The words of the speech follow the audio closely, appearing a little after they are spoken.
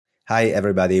Hi,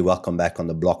 everybody. Welcome back on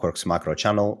the Blockworks Macro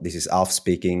channel. This is Alf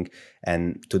speaking,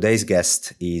 and today's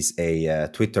guest is a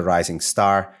Twitter rising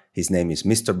star. His name is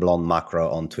Mr. Blonde Macro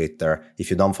on Twitter.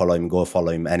 If you don't follow him, go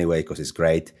follow him anyway because he's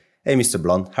great. Hey, Mr.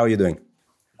 Blonde, how are you doing?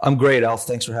 I'm great, Alf.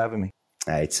 Thanks for having me.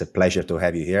 It's a pleasure to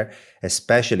have you here,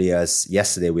 especially as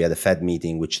yesterday we had a Fed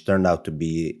meeting, which turned out to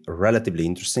be relatively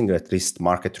interesting, or at least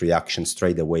market reaction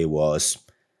straight away was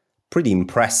pretty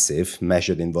impressive,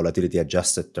 measured in volatility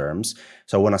adjusted terms.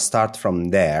 So I want to start from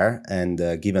there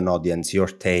and give an audience your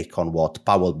take on what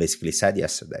Powell basically said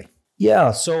yesterday.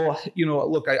 Yeah. So,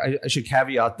 look, I should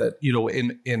caveat that,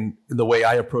 in the way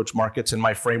I approach markets in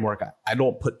my framework, I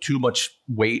don't put too much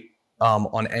weight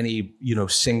on any,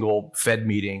 single Fed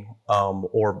meeting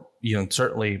or,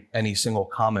 certainly any single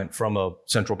comment from a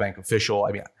central bank official.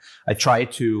 I mean, I try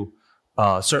to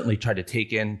certainly try to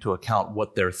take into account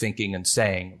what they're thinking and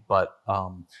saying, but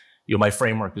my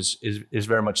framework is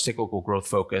very much cyclical growth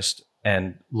focused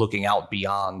and looking out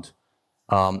beyond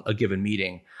a given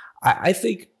meeting. I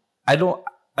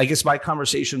guess my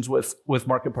conversations with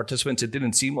market participants, it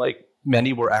didn't seem like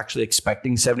many were actually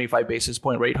expecting 75 basis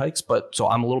point rate hikes, but so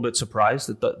I'm a little bit surprised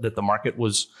that the market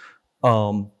was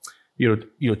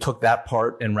took that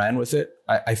part and ran with it.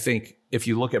 I think if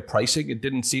you look at pricing, it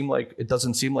doesn't seem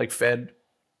like Fed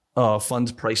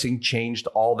funds pricing changed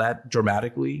all that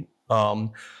dramatically.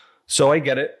 So I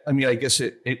get it. I mean, I guess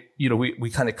we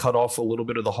kind of cut off a little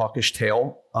bit of the hawkish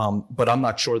tail, but I'm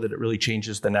not sure that it really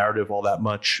changes the narrative all that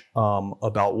much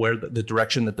about where the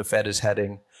direction that the Fed is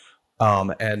heading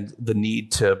and the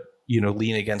need to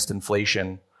lean against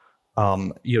inflation.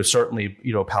 Certainly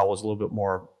Powell was a little bit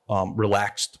more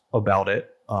relaxed about it,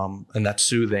 and that's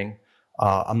soothing.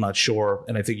 I'm not sure,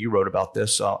 and I think you wrote about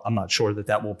this. I'm not sure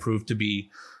that will prove to be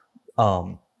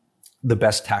the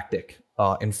best tactic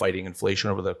in fighting inflation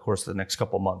over the course of the next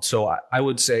couple of months. So I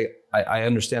would say I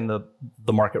understand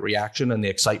the market reaction and the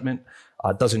excitement.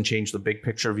 It doesn't change the big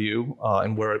picture view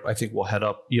and where I think we'll head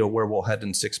up. Where we'll head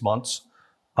in 6 months.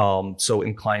 So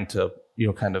inclined to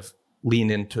kind of lean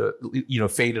into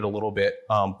fade it a little bit,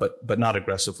 but not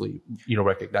aggressively.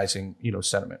 Recognizing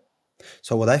sentiment.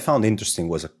 So what I found interesting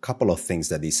was a couple of things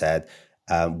that he said.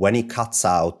 When he cuts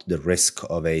out the risk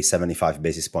of a 75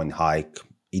 basis point hike,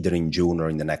 either in June or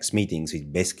in the next meetings,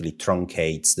 it basically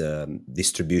truncates the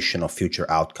distribution of future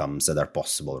outcomes that are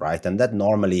possible, right? And that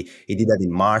normally, he did that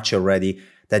in March already.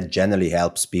 That generally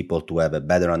helps people to have a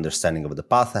better understanding of the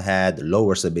path ahead,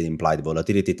 lowers a bit implied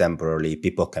volatility temporarily.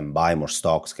 People can buy more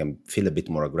stocks, can feel a bit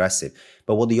more aggressive.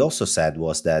 But what he also said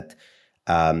was that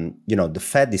the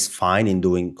Fed is fine in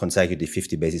doing consecutive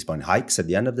 50 basis point hikes at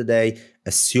the end of the day,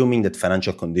 assuming that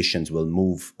financial conditions will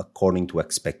move according to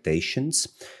expectations.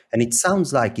 And it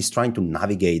sounds like he's trying to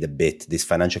navigate a bit this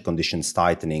financial conditions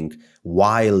tightening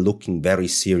while looking very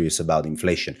serious about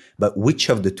inflation. But which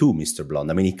of the two, Mr.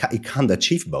 Blonde? I mean, he can't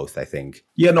achieve both, I think.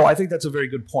 Yeah, no, I think that's a very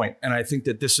good point. And I think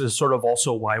that this is sort of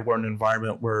also why we're in an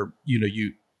environment where,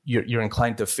 you're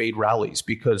inclined to fade rallies,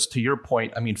 because to your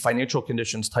point, I mean, financial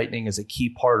conditions tightening is a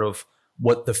key part of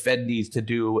what the Fed needs to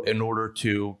do in order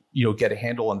to, get a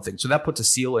handle on things. So that puts a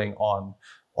ceiling on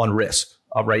risk,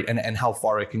 right? And how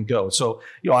far it can go. So,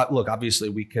 look, obviously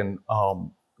we can,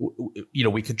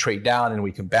 we could trade down and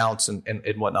we can bounce and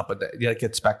whatnot, but that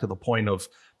gets back to the point of,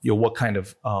 what kind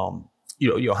of, how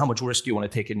much risk you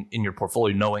want to take in your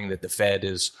portfolio, knowing that the Fed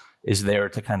is there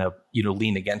to kind of,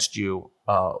 lean against you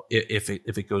if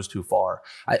it goes too far.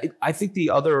 I think the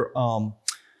other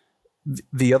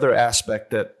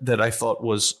aspect that I thought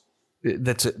was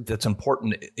that's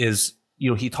important is,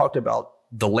 he talked about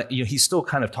he's still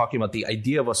kind of talking about the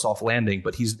idea of a soft landing,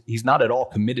 but he's not at all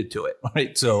committed to it,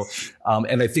 right? So,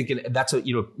 and I think that's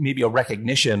maybe a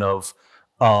recognition of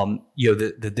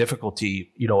the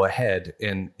difficulty ahead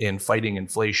in fighting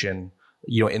inflation.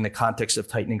 In the context of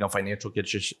tightening of financial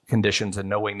conditions and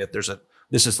knowing that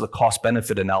this is the cost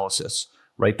benefit analysis,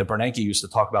 right? The Bernanke used to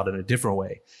talk about it in a different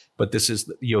way, but this is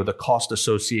the cost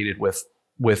associated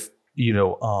with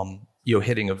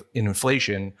hitting of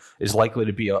inflation is likely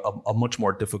to be a much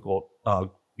more difficult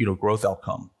growth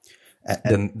outcome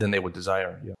than they would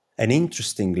desire. Yeah. And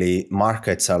interestingly,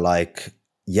 markets are like,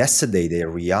 yesterday, they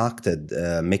reacted,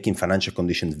 making financial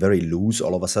conditions very loose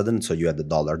all of a sudden. So you had the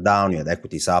dollar down, you had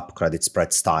equities up, credit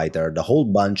spreads tighter, the whole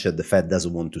bunch that the Fed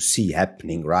doesn't want to see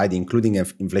happening, right? Including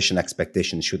inflation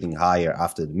expectations shooting higher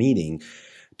after the meeting.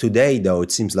 Today, though,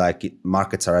 it seems like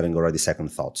markets are having already second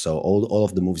thoughts. So all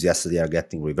of the moves yesterday are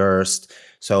getting reversed.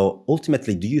 So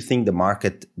ultimately, do you think the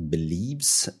market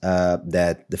believes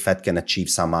that the Fed can achieve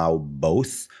somehow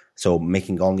both? So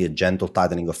making only a gentle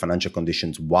tightening of financial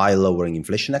conditions while lowering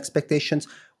inflation expectations?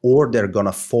 or they're going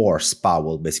to force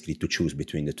Powell basically to choose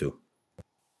between the two?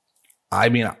 I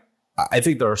mean, I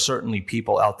think there are certainly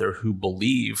people out there who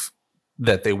believe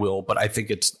that they will, but I think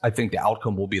the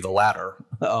outcome will be the latter.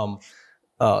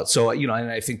 So, and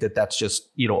I think that's just,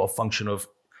 a function of,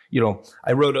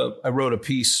 I wrote a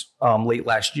piece late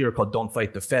last year called "Don't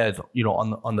Fight the Fed,"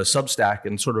 on the Substack,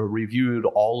 and sort of reviewed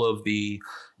all of the,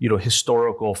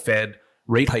 historical Fed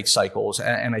rate hike cycles.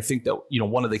 And I think that,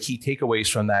 one of the key takeaways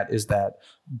from that is that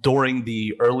during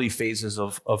the early phases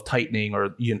of tightening,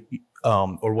 or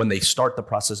when they start the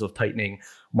process of tightening,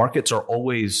 markets are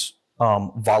always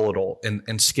volatile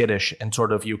and skittish, and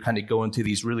sort of you kind of go into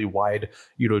these really wide,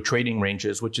 trading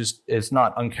ranges, which is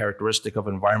not uncharacteristic of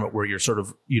an environment where you're sort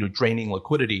of, draining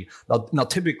liquidity. Now,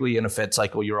 typically in a Fed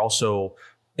cycle, you're also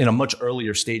in a much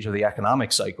earlier stage of the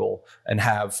economic cycle and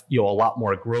have, a lot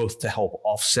more growth to help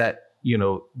offset,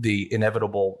 the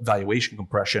inevitable valuation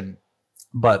compression.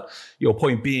 But,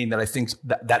 point being that I think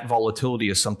that volatility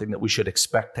is something that we should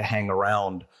expect to hang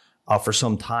around for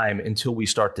some time until we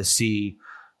start to see,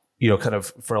 kind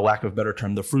of, for a lack of a better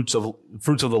term, the fruits of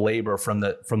the labor from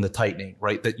the tightening,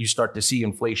 right? That you start to see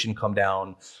inflation come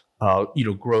down,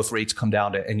 growth rates come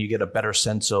down, and you get a better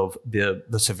sense of the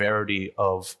severity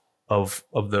of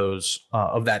those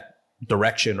of that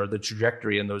direction or the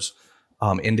trajectory in those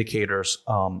indicators,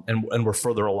 and we're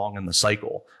further along in the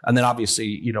cycle. And then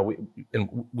obviously,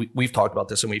 we've talked about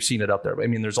this and we've seen it out there. I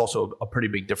mean, there's also a pretty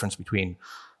big difference between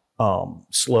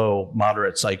slow,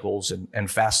 moderate cycles and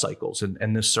fast cycles,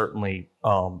 and this certainly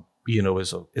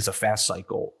is a fast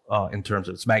cycle in terms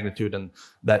of its magnitude, and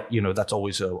that that's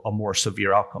always a more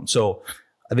severe outcome. So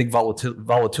I think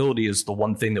volatility is the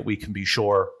one thing that we can be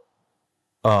sure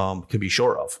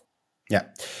of. Yeah.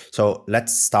 So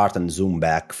let's start and zoom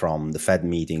back from the Fed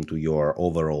meeting to your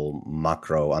overall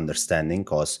macro understanding,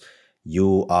 because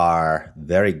you are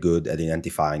very good at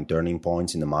identifying turning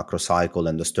points in the macro cycle,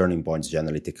 and those turning points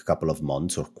generally take a couple of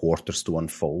months or quarters to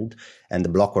unfold. And the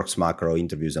Blockworks macro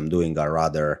interviews I'm doing are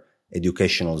rather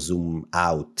educational, zoom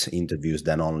out interviews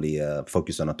than only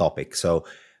focus on a topic. So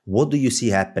what do you see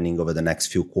happening over the next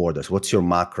few quarters? What's your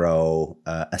macro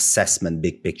assessment,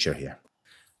 big picture here?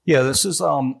 Yeah, this is,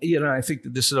 I think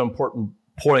that this is an important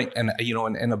point, and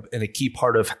a key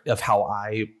part of how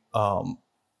I,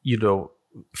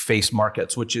 face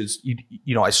markets, which is,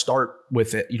 I start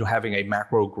with it, having a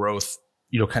macro growth,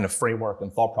 kind of framework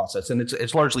and thought process, and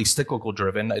it's largely cyclical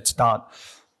driven. It's not,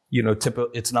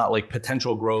 it's not like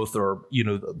potential growth or,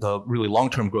 the really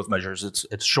long-term growth measures.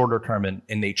 It's shorter term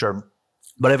in nature.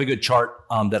 But I have a good chart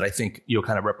that I think,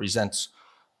 kind of represents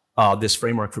this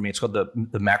framework for me. It's called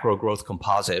the macro growth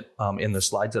composite in the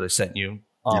slides that I sent you.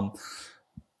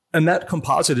 And that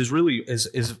composite is really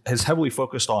is heavily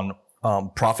focused on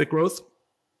profit growth.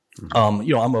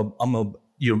 Mm-hmm. I'm a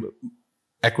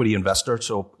equity investor,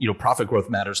 so profit growth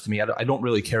matters to me. I don't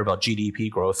really care about GDP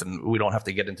growth, and we don't have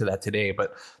to get into that today,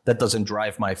 but that doesn't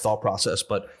drive my thought process.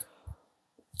 But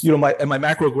my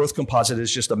macro growth composite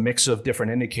is just a mix of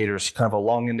different indicators, kind of a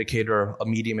long indicator, a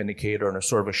medium indicator, and a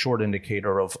sort of a short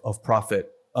indicator of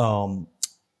profit,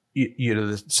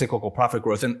 the cyclical profit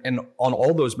growth. And on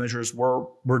all those measures, we're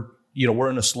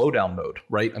in a slowdown mode,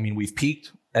 right? I mean, we've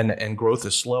peaked and growth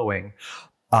is slowing.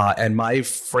 And my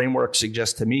framework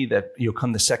suggests to me that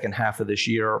come the second half of this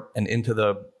year and into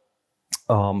the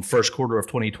first quarter of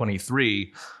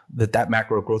 2023, that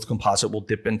macro growth composite will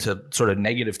dip into sort of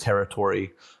negative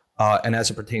territory. And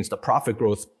as it pertains to profit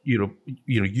growth,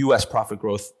 U.S. profit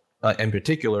growth in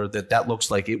particular, that looks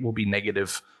like it will be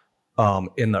negative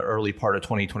in the early part of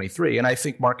 2023. And I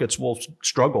think markets will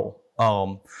struggle,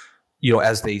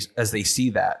 as they see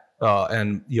that.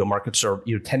 And markets are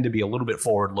tend to be a little bit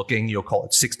forward looking. Call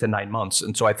it 6 to 9 months,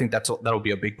 and so I think that'll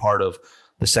be a big part of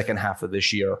the second half of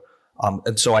this year.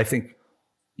 And so I think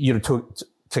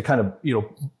to kind of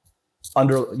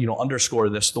underscore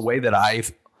this, the way that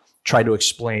I've tried to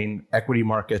explain equity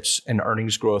markets and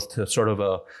earnings growth to sort of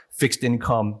a fixed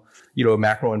income a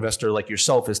macro investor like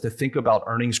yourself is to think about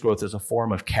earnings growth as a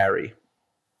form of carry.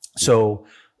 So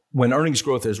when earnings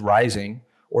growth is rising,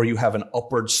 or you have an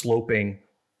upward sloping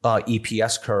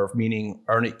EPS curve, meaning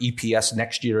EPS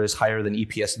next year is higher than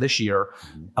EPS this year,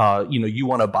 you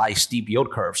want to buy steep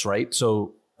yield curves, right?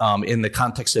 So in the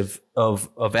context of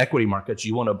equity markets,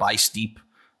 you want to buy steep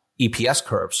EPS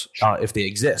curves if they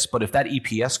exist. But if that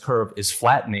EPS curve is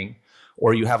flattening,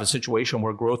 or you have a situation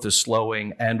where growth is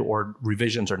slowing and or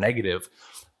revisions are negative,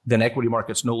 then equity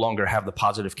markets no longer have the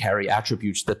positive carry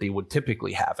attributes that they would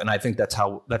typically have. And I think that's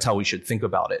how we should think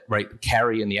about it, right?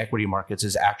 Carry in the equity markets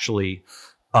is actually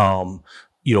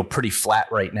pretty flat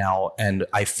right now, and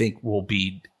I think will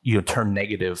be turn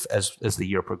negative as the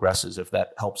year progresses. If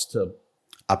that helps to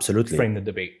absolutely frame the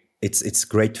debate. It's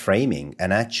great framing.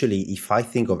 And actually, if I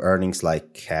think of earnings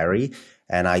like carry,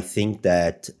 and I think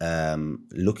that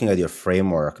looking at your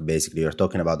framework, basically you're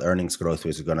talking about earnings growth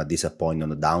which is going to disappoint on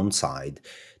the downside.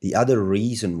 The other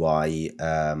reason why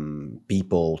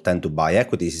people tend to buy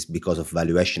equities is because of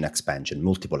valuation expansion,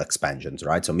 multiple expansions,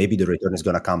 right? So maybe the return is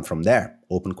going to come from there.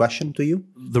 Open question to you.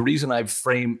 The reason I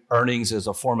frame earnings as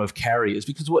a form of carry is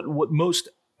because what most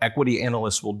equity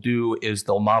analysts will do is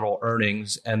they'll model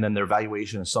earnings and then their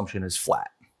valuation assumption is flat.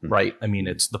 Right. I mean,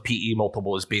 it's the PE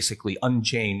multiple is basically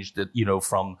unchanged,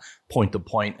 from point to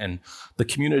point. And the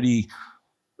community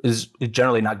is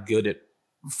generally not good at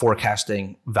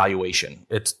forecasting valuation.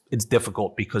 It's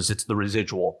difficult because it's the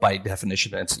residual by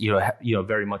definition. It's,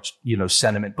 very much,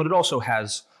 sentiment, but it also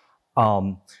has,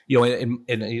 and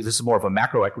this is more of a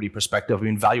macro equity perspective. I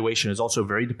mean, valuation is also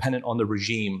very dependent on the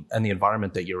regime and the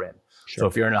environment that you're in. Sure. So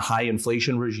if you're in a high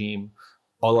inflation regime,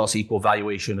 all else equal,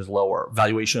 valuation is lower.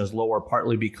 Valuation is lower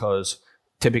partly because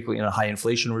typically in a high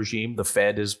inflation regime, the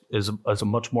Fed is a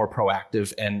much more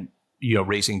proactive and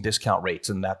raising discount rates,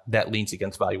 and that leans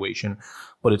against valuation.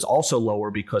 But it's also lower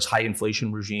because high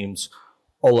inflation regimes,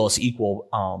 all else equal,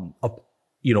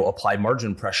 apply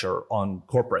margin pressure on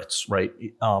corporates, right?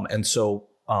 And so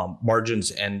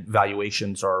margins and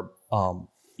valuations are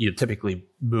typically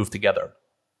move together.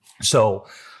 So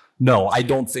no, I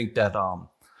don't think that.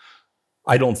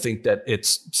 I don't think that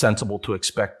it's sensible to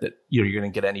expect that you're going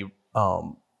to get any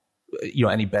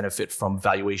any benefit from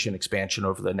valuation expansion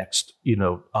over the next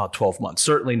 12 months.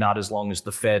 Certainly not as long as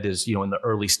the Fed is in the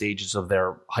early stages of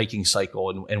their hiking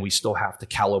cycle, and we still have to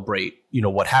calibrate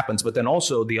what happens. But then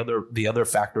also the other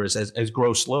factor is as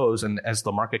growth slows and as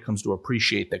the market comes to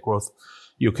appreciate that growth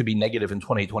could be negative in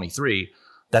 2023.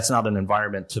 That's not an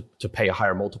environment to pay a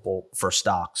higher multiple for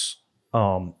stocks.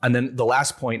 And then the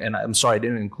last point, and I'm sorry I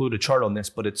didn't include a chart on this,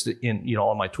 but it's in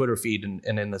on my Twitter feed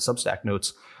and in the Substack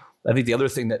notes. I think the other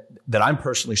thing that I'm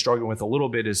personally struggling with a little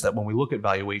bit is that when we look at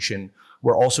valuation,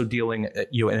 we're also dealing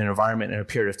in an environment in a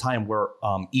period of time where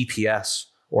EPS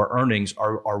or earnings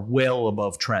are well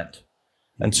above trend,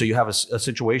 and so you have a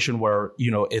situation where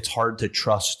it's hard to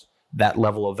trust that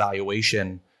level of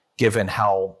valuation given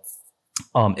how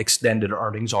extended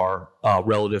earnings are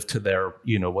relative to their,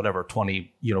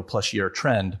 20, plus year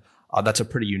trend. That's a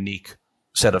pretty unique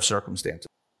set of circumstances.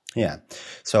 Yeah.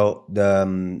 So the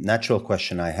natural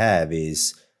question I have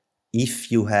is,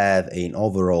 if you have an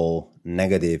overall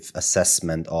negative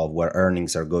assessment of where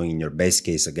earnings are going in your base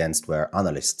case against where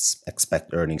analysts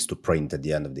expect earnings to print at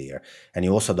the end of the year, and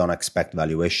you also don't expect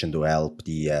valuation to help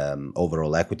the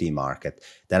overall equity market,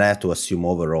 then I have to assume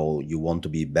overall you want to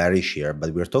be bearish here.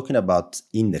 But we're talking about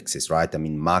indexes, right? I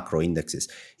mean, macro indexes.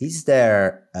 Is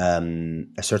there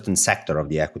a certain sector of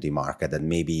the equity market that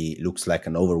maybe looks like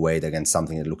an overweight against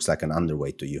something that looks like an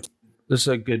underweight to you? This is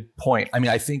a good point. I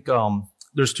mean, I think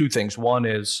there's two things. One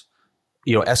is,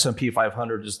 S&P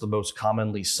 500 is the most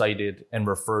commonly cited and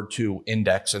referred to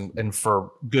index, and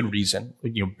for good reason,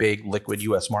 big liquid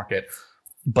U.S. market.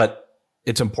 But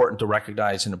it's important to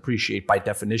recognize and appreciate, by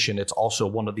definition, it's also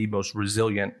one of the most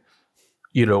resilient,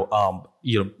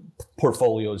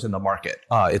 portfolios in the market.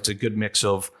 It's a good mix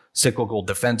of cyclical,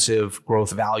 defensive,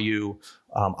 growth, value.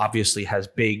 Obviously has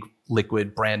big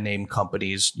liquid brand name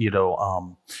companies.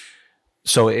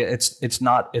 So it's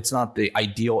not the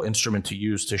ideal instrument to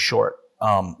use to short.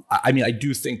 I mean, I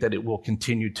do think that it will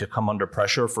continue to come under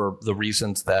pressure for the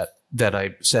reasons that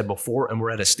I said before. And we're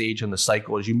at a stage in the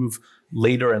cycle as you move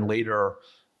later and later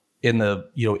in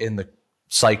the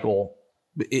cycle,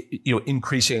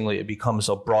 increasingly it becomes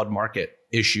a broad market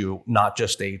issue, not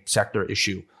just a sector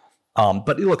issue.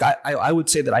 But look, I would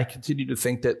say that I continue to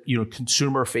think that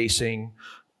consumer facing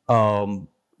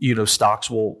stocks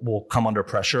will come under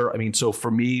pressure. I mean, so for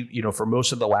me, for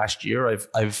most of the last year,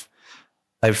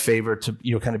 I've favored to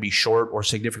kind of be short or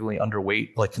significantly underweight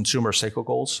like consumer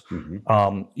cyclicals.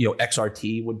 Mm-hmm.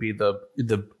 XRT would be the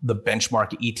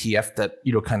benchmark ETF that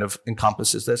kind of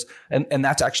encompasses this, and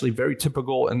that's actually very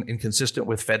typical and consistent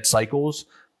with Fed cycles.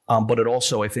 But it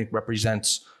also, I think,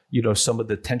 represents some of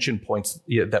the tension points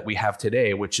that we have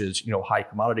today, which is high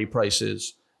commodity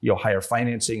prices, higher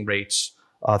financing rates.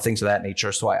 Things of that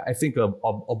nature. So I think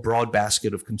a broad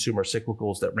basket of consumer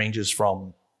cyclicals that ranges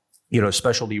from,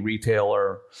 specialty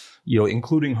retailer,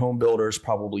 including home builders,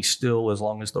 probably still, as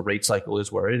long as the rate cycle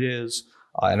is where it is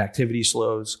and activity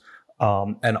slows,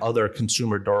 and other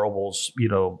consumer durables,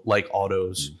 like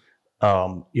autos,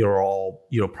 are all,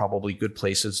 probably good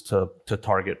places to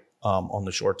target on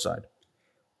the short side.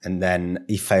 And then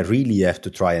if I really have to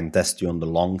try and test you on the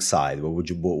long side, what would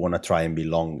you want to try and be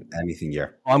long anything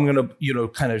here? I'm going to,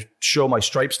 kind of show my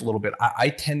stripes a little bit. I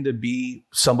tend to be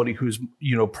somebody who's,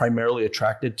 primarily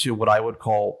attracted to what I would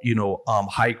call,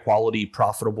 high quality,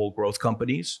 profitable growth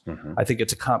companies. Mm-hmm. I think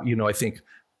it's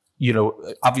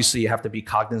obviously you have to be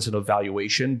cognizant of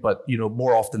valuation, but,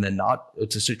 more often than not,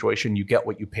 it's a situation you get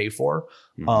what you pay for.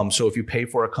 Mm-hmm. So if you pay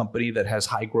for a company that has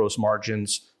high gross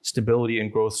margins, stability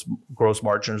in gross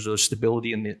margins, or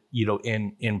stability in the,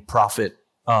 in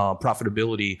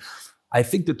profitability, I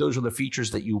think that those are the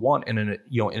features that you want in an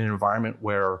environment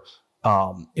where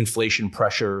inflation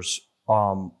pressures,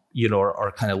 are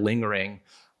kind of lingering.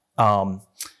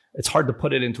 It's hard to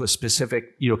put it into a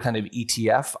specific, kind of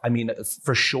ETF. I mean,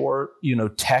 for sure,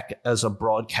 tech as a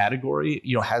broad category,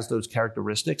 has those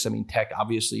characteristics. I mean, tech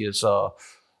obviously is a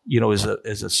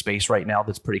space right now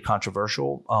that's pretty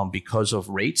controversial because of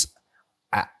rates.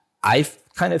 I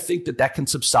kind of think that can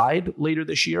subside later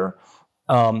this year.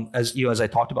 As I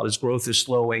talked about, as growth is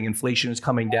slowing, inflation is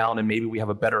coming down, and maybe we have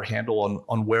a better handle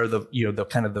on where the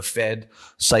kind of the Fed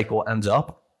cycle ends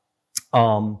up.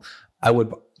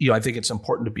 I think it's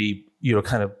important to be,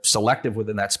 kind of selective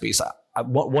within that space.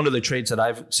 One of the trades that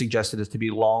I've suggested is to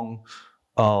be long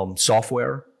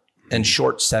software and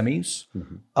short semis,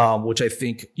 mm-hmm. Which I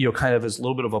think, kind of is a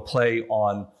little bit of a play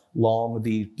on long,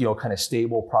 the, kind of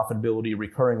stable profitability,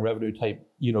 recurring revenue type,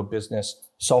 business.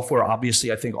 Software,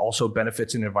 obviously, I think also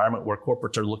benefits in an environment where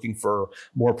corporates are looking for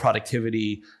more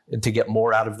productivity and to get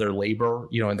more out of their labor,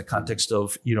 in the context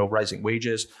of, rising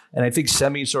wages. And I think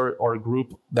semis are a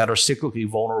group that are cyclically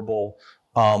vulnerable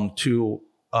to,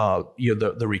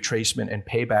 the retracement and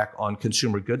payback on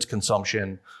consumer goods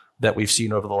consumption that we've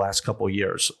seen over the last couple of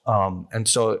years. And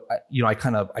so, I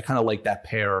kind of like that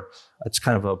pair. It's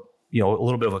kind of a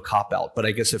little bit of a cop out, but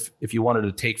I guess if you wanted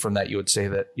to take from that, you would say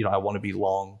that, I want to be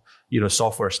long,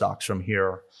 software stocks from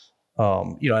here.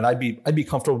 And I'd be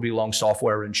comfortable to be long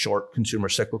software and short consumer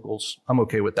cyclicals. I'm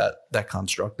okay with that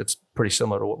construct. It's pretty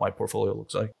similar to what my portfolio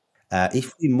looks like.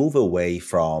 If we move away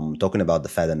from talking about the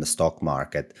Fed and the stock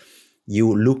market,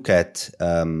 you look at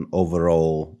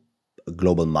overall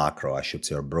global macro, I should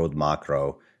say, or broad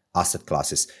macro asset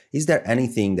classes. Is there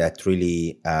anything that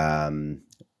really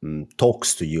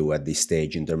talks to you at this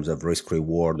stage in terms of risk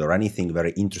reward, or anything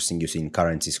very interesting you see in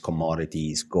currencies,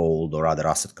 commodities, gold, or other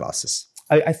asset classes?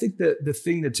 I think that the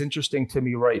thing that's interesting to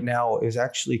me right now is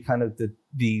actually kind of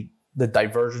the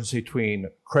divergence between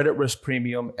credit risk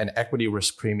premium and equity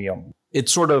risk premium.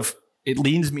 It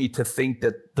leads me to think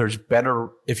that there's better,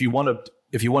 if you want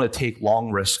to take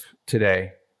long risk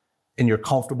today and you're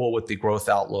comfortable with the growth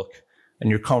outlook and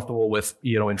you're comfortable with,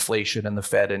 inflation and the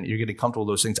Fed, and you're getting comfortable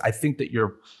with those things, I think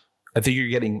you're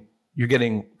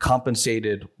getting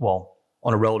compensated, well,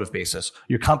 on a relative basis.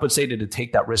 You're compensated to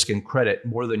take that risk in credit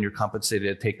more than you're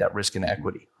compensated to take that risk in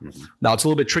equity. Mm-hmm. Now, it's a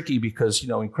little bit tricky because,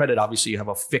 in credit, obviously you have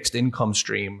a fixed income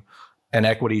stream, and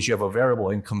equities, you have a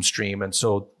variable income stream. And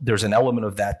so there's an element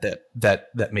of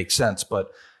that makes sense.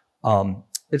 But at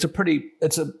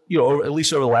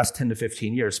least over the last 10 to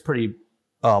 15 years, pretty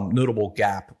notable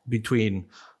gap between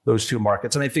those two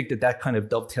markets. And I think that kind of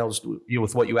dovetails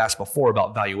with what you asked before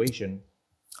about valuation.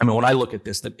 I mean, when I look at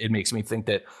this, that it makes me think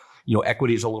that,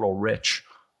 equity is a little rich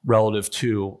relative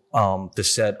to the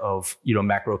set of,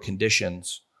 macro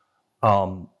conditions,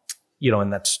 and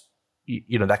that's,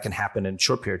 that can happen in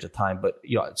short periods of time. But,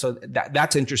 so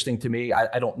that's interesting to me.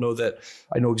 I don't know that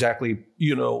I know exactly,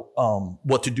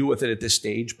 what to do with it at this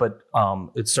stage, but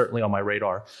it's certainly on my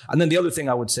radar. And then the other thing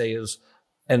I would say is,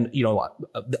 and,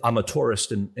 I'm a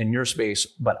tourist in your space,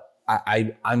 but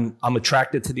I'm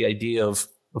attracted to the idea of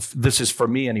this is, for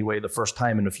me anyway, the first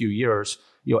time in a few years,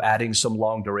 adding some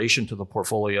long duration to the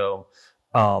portfolio.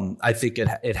 I think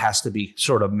it has to be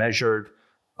sort of measured,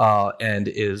 and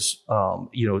is,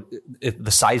 the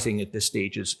sizing at this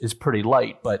stage is pretty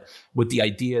light, but with the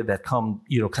idea that come,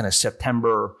 kind of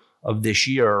September of this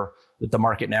year, that the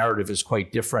market narrative is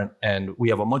quite different, and we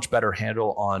have a much better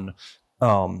handle on,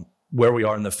 where we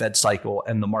are in the Fed cycle,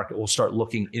 and the market will start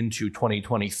looking into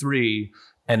 2023.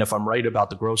 And if I'm right about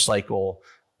the growth cycle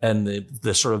and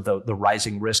the sort of the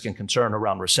rising risk and concern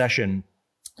around recession,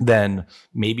 then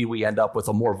maybe we end up with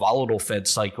a more volatile Fed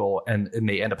cycle, and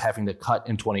they end up having to cut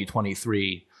in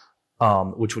 2023,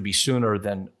 which would be sooner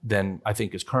than I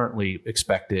think is currently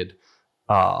expected.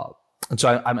 And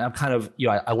so I'm kind of,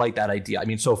 I like that idea. I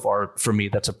mean, so far for me,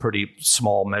 that's a pretty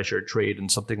small measured trade, and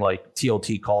something like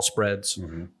TLT call spreads.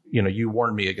 Mm-hmm. You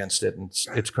warned me against it, and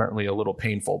it's currently a little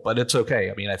painful, but it's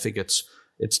okay. I mean, I think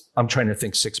I'm trying to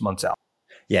think 6 months out.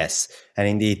 Yes, and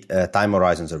indeed, time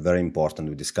horizons are very important.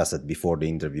 We discussed it before the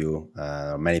interview.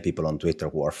 Many people on Twitter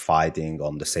who are fighting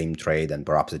on the same trade and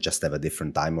perhaps they just have a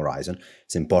different time horizon.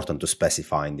 It's important to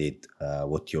specify indeed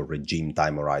what your regime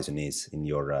time horizon is in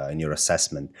your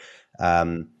assessment.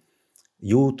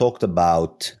 You talked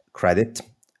about credit,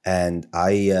 and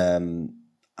I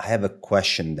have a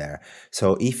question there.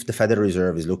 So if the Federal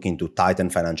Reserve is looking to tighten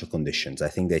financial conditions, I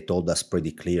think they told us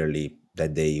pretty clearly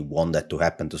that they want that to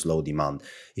happen to slow demand.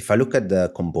 If I look at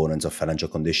the components of financial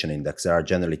condition index, there are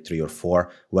generally 3 or 4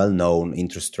 well-known: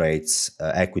 interest rates,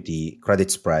 equity,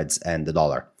 credit spreads, and the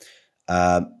dollar.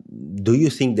 Do you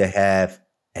think they have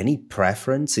any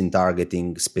preference in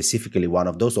targeting specifically one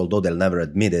of those, although they'll never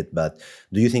admit it, but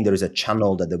do you think there is a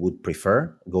channel that they would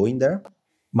prefer going there?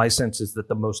 My sense is that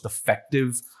the most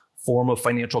effective form of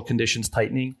financial conditions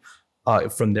tightening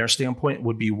from their standpoint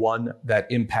would be one that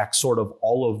impacts sort of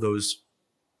all of those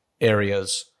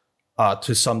areas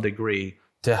to some degree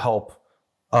to help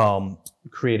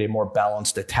create a more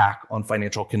balanced attack on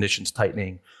financial conditions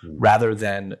tightening rather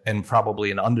than, and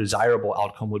probably an undesirable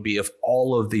outcome would be if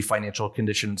all of the financial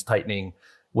conditions tightening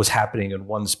was happening in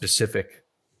one specific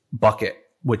bucket,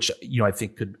 which, I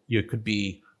think could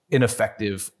be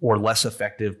ineffective or less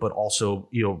effective, but also,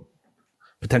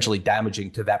 potentially damaging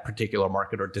to that particular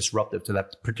market or disruptive to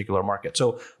that particular market.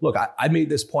 So look, I made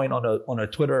this point on a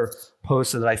Twitter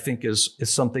post that I think is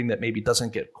something that maybe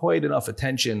doesn't get quite enough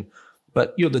attention,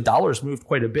 but the dollar's moved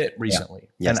quite a bit recently.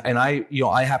 Yeah. Yes. And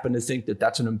I happen to think that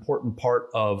that's an important part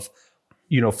of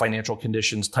financial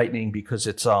conditions tightening because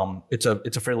it's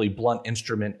a fairly blunt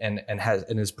instrument and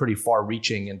is pretty far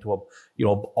reaching into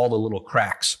all the little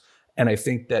cracks. And I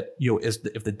think that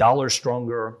if the dollar's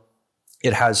stronger,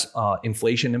 it has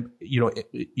inflation,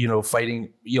 fighting,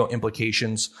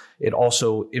 implications. It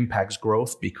also impacts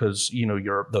growth because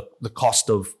the cost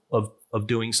of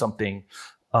doing something,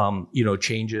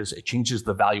 changes. It changes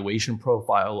the valuation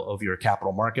profile of your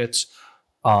capital markets.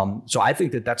 So I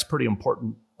think that that's pretty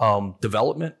important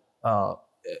development.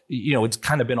 It's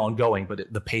kind of been ongoing,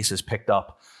 but the pace has picked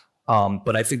up.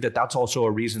 But I think that that's also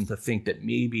a reason to think that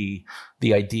maybe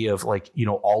the idea of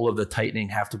all of the tightening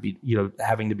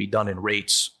having to be done in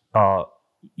rates,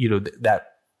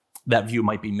 that view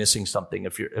might be missing something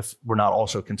if we're not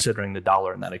also considering the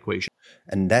dollar in that equation.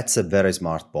 And that's a very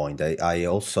smart point. I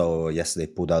also yesterday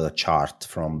put out a chart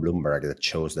from Bloomberg that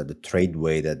shows that the trade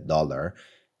weighted dollar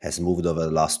has moved over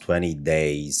the last 20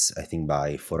 days, I think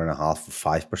by 4.5% or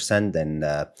 5%. And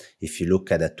if you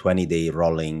look at a 20-day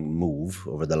rolling move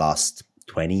over the last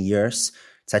 20 years,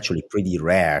 it's actually pretty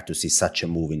rare to see such a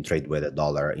move in trade weighted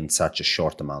dollar in such a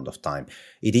short amount of time.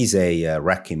 It is a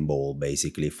wrecking ball,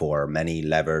 basically, for many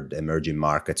levered emerging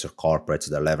markets or corporates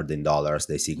that are levered in dollars.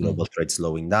 They see global trade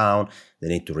slowing down. They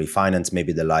need to refinance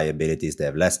maybe the liabilities. They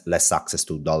have less access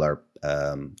to dollar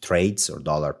trades or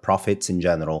dollar profits in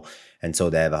general. And so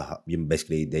they have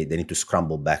basically they need to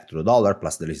scramble back to the dollar.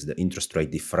 Plus there is the interest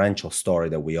rate differential story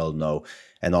that we all know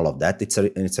and all of that. It's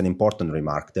an important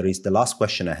remark. There is the last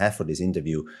question I have for this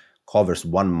interview covers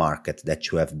one market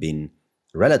that you have been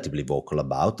relatively vocal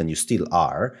about, and you still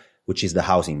are, which is the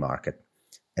housing market.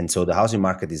 And so the housing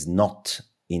market is not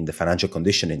in the financial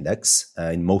condition index,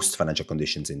 in most financial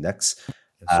conditions index.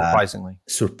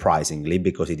 Surprisingly,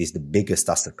 because it is the biggest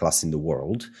asset class in the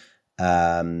world.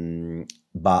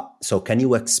 But so can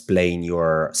you explain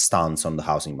your stance on the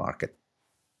housing market?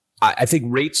 I think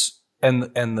rates and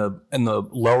the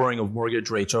lowering of mortgage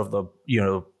rates over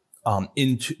the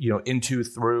into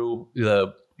through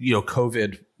the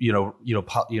COVID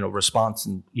response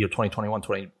in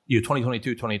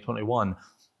 2022 2021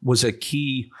 was a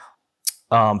key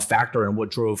factor in what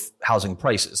drove housing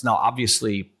prices. Now,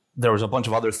 obviously, there was a bunch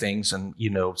of other things, and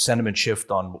sentiment shift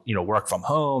on work from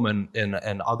home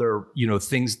and other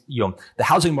things. The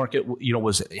housing market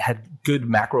had good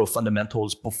macro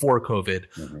fundamentals before COVID,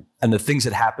 and the things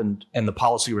that happened and the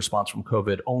policy response from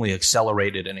COVID only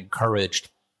accelerated and encouraged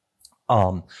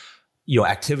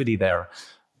activity there.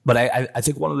 But I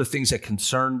think one of the things that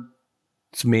concerns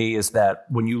me is that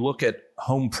when you look at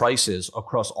home prices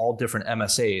across all different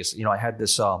MSAs, I had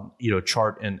this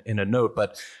chart in a note,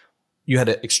 but you had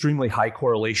an extremely high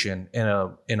correlation in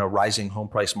a rising home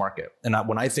price market. And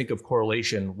when I think of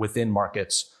correlation within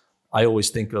markets, I always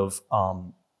think of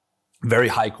very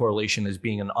high correlation as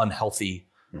being an unhealthy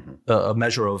a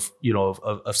measure of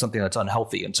something that's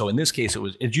unhealthy. And so in this case,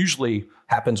 it usually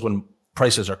happens when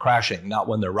prices are crashing, not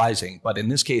when they're rising. But in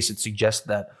this case, it suggests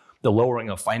that the lowering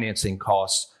of financing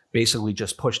costs basically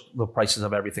just pushed the prices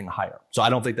of everything higher. So I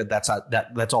don't think that's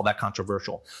all that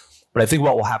controversial. But I think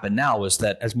what will happen now is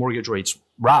that as mortgage rates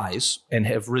rise and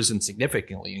have risen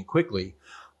significantly and quickly,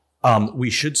 we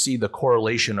should see the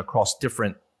correlation across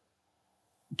different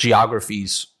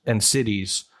geographies and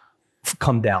cities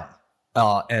come down.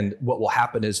 And what will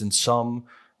happen is in some,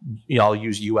 I'll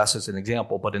use US as an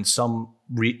example, but in some,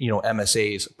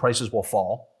 MSAs, prices will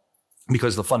fall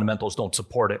because the fundamentals don't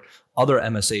support it. Other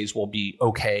MSAs will be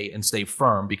okay and stay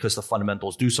firm because the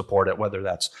fundamentals do support it, whether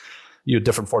that's,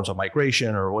 different forms of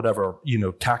migration or whatever,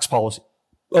 tax policy,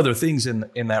 other things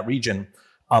in that region.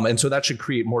 And so that should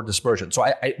create more dispersion.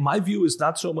 So my view is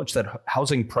not so much that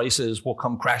housing prices will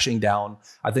come crashing down.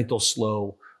 I think they'll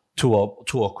slow to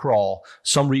a crawl.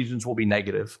 Some regions will be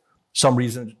negative. Some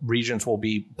regions will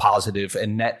be positive,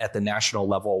 and net at the national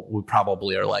level, we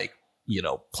probably are like,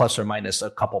 plus or minus a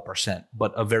couple percent,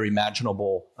 but a very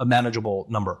manageable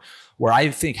number. Where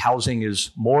I think housing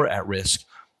is more at risk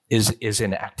is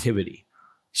in activity,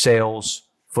 sales,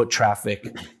 foot traffic,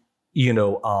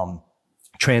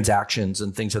 transactions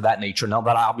and things of that nature. Now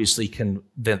that obviously can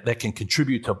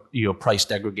contribute to price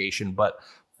degradation, but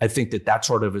I think that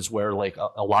sort of is where like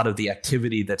a lot of the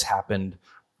activity that's happened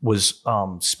was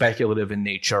speculative in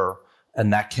nature,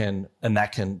 and that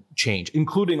can change,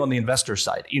 including on the investor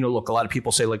side. Look, a lot of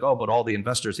people say like, oh, but all the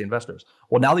investors.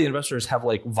 Well, now the investors have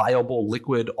like viable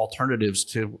liquid alternatives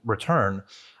to return.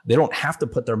 They don't have to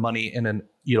put their money in an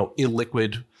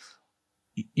illiquid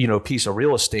piece of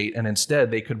real estate, and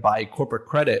instead they could buy corporate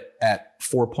credit at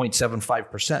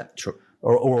 4.75%. Sure.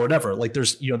 Or whatever. Like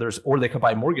or they could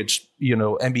buy mortgage,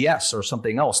 MBS or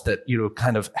something else that,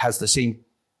 kind of has the same,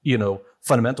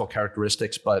 fundamental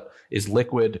characteristics, but is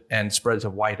liquid and spreads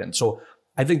have widened. So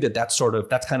I think that's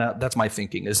my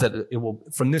thinking, is that it will,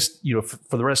 from this,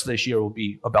 for the rest of this year, will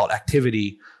be about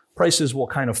activity. Prices will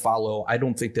kind of follow. I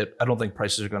don't expect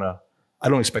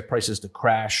prices to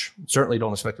crash. Certainly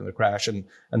don't expect them to crash, and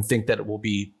think that it will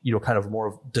be, kind of more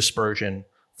of dispersion.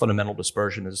 Fundamental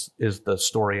dispersion is the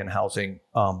story in housing,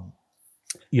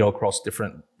 across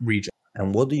different regions.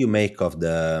 And what do you make of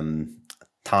the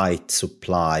tight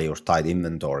supply or tight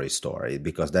inventory story?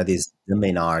 Because that is the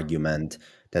main argument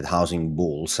that housing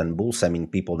bulls, and bulls, I mean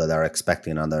people that are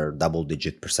expecting another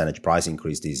double-digit percentage price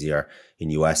increase this year in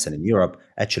US and in Europe,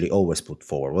 actually always put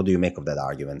forward. What do you make of that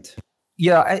argument?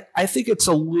 Yeah, I think it's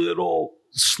a little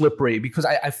slippery, because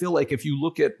I feel like if you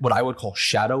look at what I would call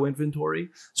shadow inventory,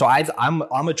 so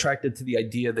I'm attracted to the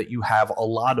idea that you have a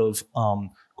lot of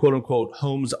quote unquote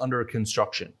homes under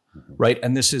construction, right?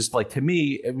 And this is like, to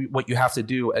me, what you have to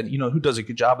do, and who does a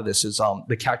good job of this is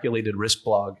the Calculated Risk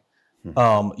blog,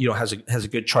 has a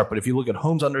good chart. But if you look at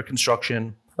homes under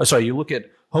construction, you look at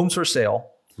homes for sale,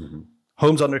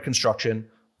 homes under construction,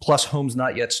 plus homes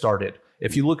not yet started.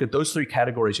 If you look at those three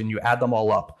categories and you add them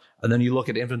all up, and then you look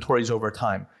at inventories over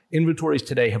time, inventories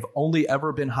today have only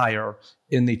ever been higher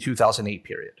in the 2008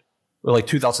 period, or like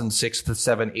 2006 to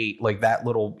 7, 8, like that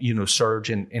little, surge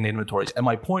in inventories. And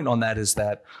my point on that is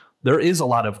that there is a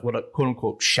lot of what a quote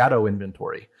unquote shadow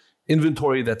inventory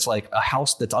that's like a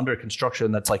house that's under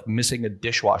construction that's like missing a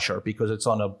dishwasher because it's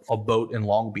on a boat in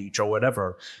Long Beach or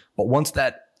whatever. But once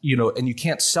that, and you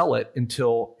can't sell it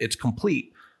until it's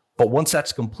complete. But once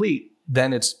that's complete,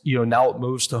 then it's, now it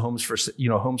moves to homes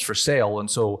for sale.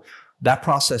 And so that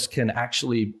process can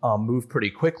actually move pretty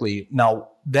quickly. Now,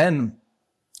 then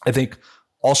I think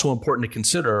also important to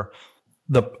consider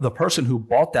the person who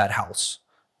bought that house,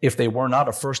 if they were not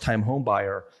a first-time home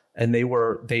buyer and they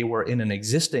were in an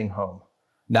existing home.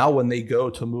 Now, when they go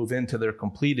to move into their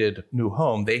completed new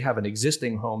home, they have an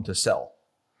existing home to sell.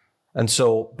 And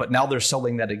so, but now they're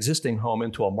selling that existing home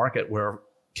into a market where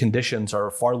conditions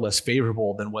are far less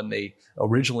favorable than when they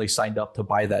originally signed up to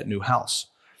buy that new house.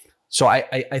 So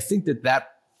I think that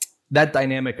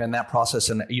dynamic and that process,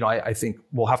 and I think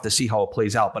we'll have to see how it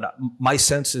plays out. But my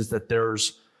sense is that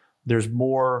there's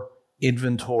more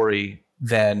inventory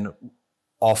than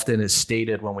often is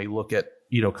stated when we look at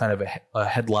kind of a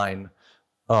headline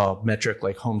metric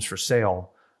like homes for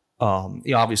sale.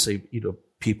 Obviously,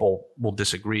 people will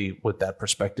disagree with that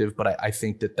perspective, but I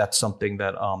think that that's something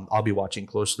that I'll be watching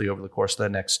closely over the course of the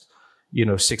next,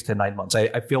 6 to 9 months.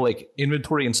 I feel like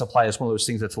inventory and supply is one of those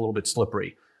things that's a little bit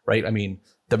slippery, right? I mean,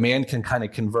 demand can kind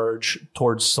of converge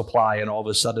towards supply, and all of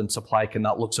a sudden supply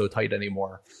cannot look so tight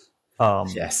anymore.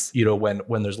 Yes.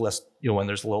 When there's less, when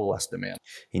there's a little less demand.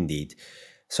 Indeed.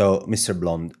 So, Mr.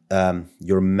 Blond,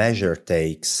 your measure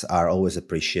takes are always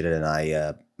appreciated,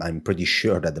 and I'm pretty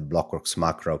sure that the Blockworks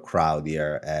macro crowd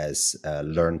here has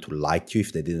learned to like you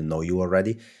if they didn't know you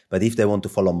already. But if they want to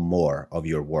follow more of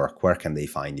your work, where can they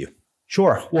find you?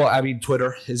 Sure. Well, I mean,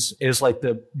 Twitter is like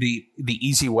the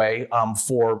easy way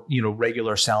for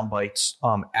regular sound bites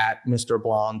at Mr.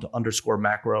 Blond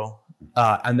 _macro.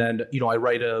 And then, I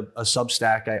write a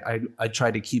Substack. I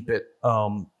try to keep it,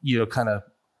 kind of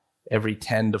every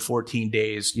 10 to 14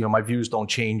 days. My views don't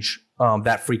change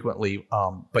that frequently,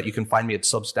 but you can find me at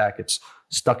Substack. It's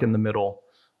Stuck in the Middle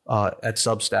at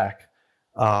Substack.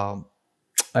 And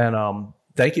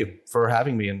thank you for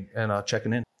having me and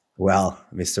checking in. Well,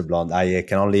 Mr. Blonde, I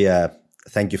can only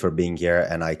thank you for being here,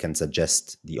 and I can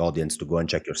suggest the audience to go and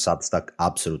check your Substack.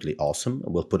 Absolutely awesome.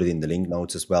 We'll put it in the link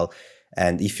notes as well.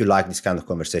 And if you like this kind of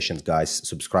conversations, guys,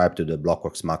 subscribe to the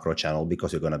Blockworks Macro channel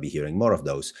because you're going to be hearing more of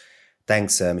those.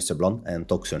 Thanks, Mr. Blonde, and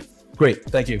talk soon. Great.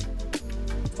 Thank you.